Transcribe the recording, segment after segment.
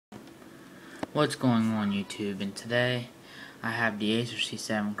What's going on YouTube? And today I have the Acer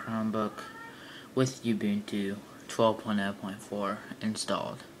C7 Chromebook with Ubuntu 12.0.4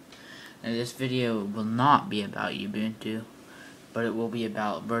 installed. Now this video will not be about Ubuntu, but it will be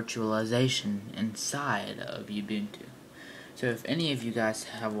about virtualization inside of Ubuntu. So if any of you guys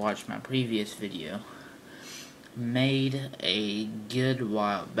have watched my previous video, made a good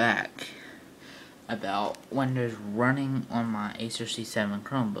while back about Windows running on my Acer C7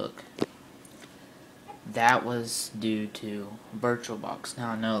 Chromebook, that was due to VirtualBox. Now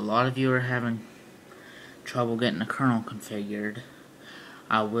I know a lot of you are having trouble getting the kernel configured.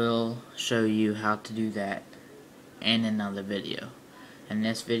 I will show you how to do that in another video. In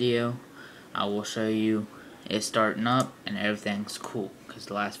this video, I will show you it starting up and everything's cool. Because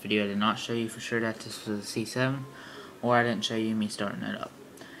the last video I did not show you for sure that this was a C7, or I didn't show you me starting it up.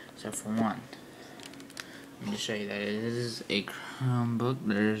 So for one, let me just show you that it is a Chromebook.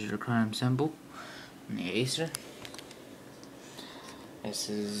 There's your Chrome symbol. The Acer. This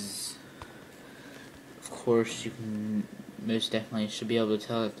is, of course, you can most definitely should be able to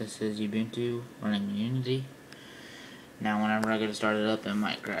tell that this is Ubuntu running Unity. Now whenever I go to start it up, it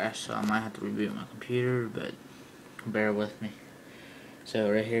might crash, so I might have to reboot my computer, but bear with me.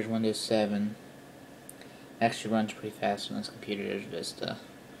 So right here's Windows 7. It actually runs pretty fast on this computer. There's Vista.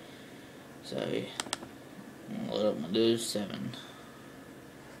 So I'm gonna load up Windows 7.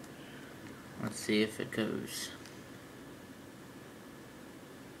 Let's see if it goes.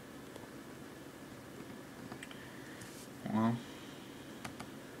 Well,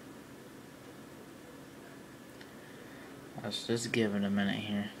 let's just give it a minute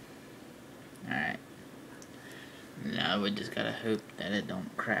here. Alright. Now we just gotta hope that it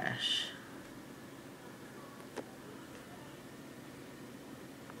don't crash.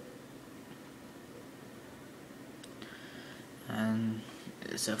 And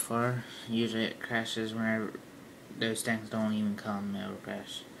so far, usually it crashes whenever those things don't even come, it'll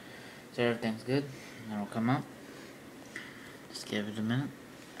crash. So everything's good, it'll come up. Just give it a minute,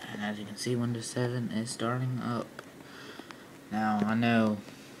 and as you can see, Windows 7 is starting up. Now, I know,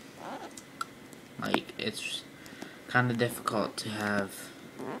 like, it's kind of difficult to have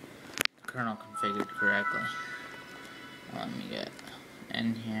the kernel configured correctly. Let me get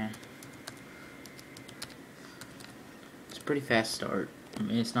in here. It's a pretty fast start. I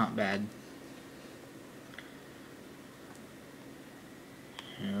mean, it's not bad.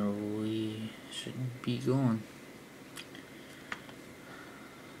 Here we should be going.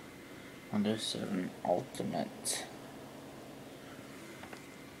 Windows 7 Ultimate.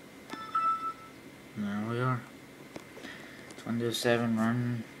 And there we are. It's Windows 7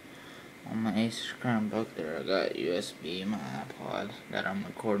 running on my Acer Chromebook. There, I got USB, my iPod that I'm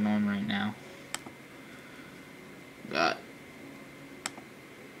recording on right now. Got.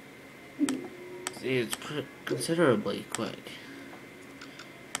 See, it's considerably quick.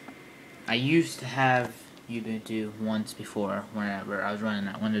 I used to have Ubuntu once before, whenever I was running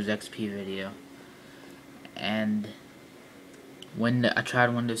that Windows XP video, and when I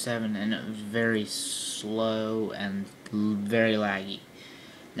tried Windows 7, and it was very slow and very laggy.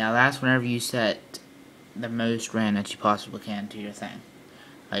 Now that's whenever you set the most RAM that you possibly can to your thing.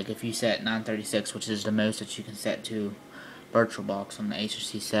 Like if you set 936, which is the most that you can set to VirtualBox on the Acer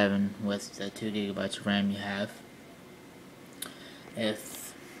C7 with the 2 GB of RAM you have.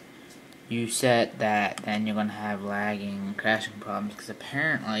 If you set that, then you're going to have lagging and crashing problems, because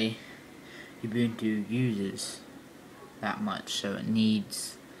apparently Ubuntu uses that much, so it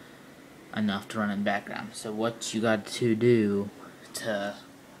needs enough to run in the background. So what you got to do to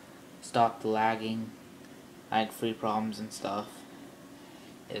stop the lagging, lag-free problems and stuff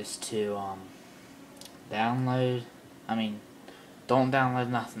is to don't download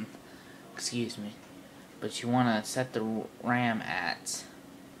nothing, excuse me, but you want to set the RAM at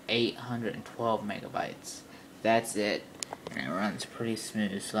 812 megabytes. That's it, and it runs pretty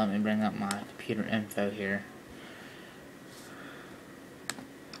smooth. So let me bring up my computer info here.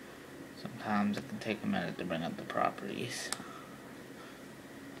 Sometimes it can take a minute to bring up the properties.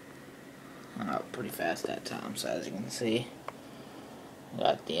 Pretty fast that time, so as you can see,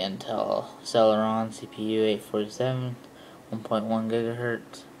 got the Intel Celeron CPU 847, 1.1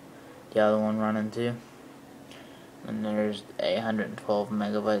 gigahertz. The other one running too. And there's 812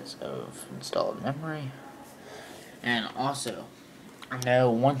 megabytes of installed memory. And also, I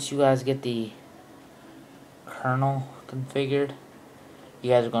know once you guys get the kernel configured,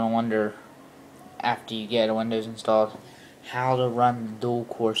 you guys are going to wonder, after you get a Windows installed, how to run the dual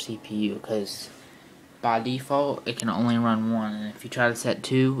core CPU, because by default it can only run one, and if you try to set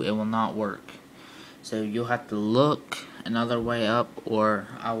two, it will not work. So you'll have to look another way up, or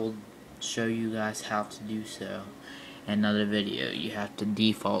I will show you guys how to do so in another video. You have to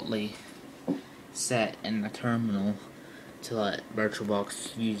defaultly set in the terminal to let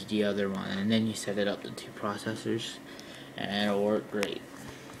VirtualBox use the other one, and then you set it up to 2 processors and it'll work great.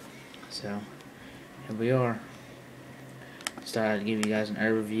 So here we are. Just thought I'd give you guys an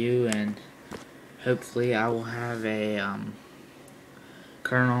overview, and hopefully I will have a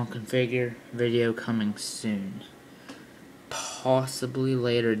kernel configure video coming soon. Possibly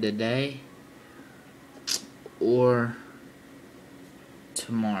later today or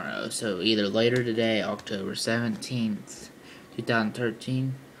tomorrow. So either later today, October 17th,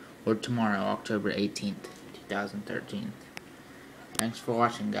 2013, or tomorrow, October 18th, 2013. Thanks for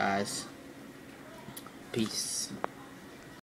watching, guys. Peace.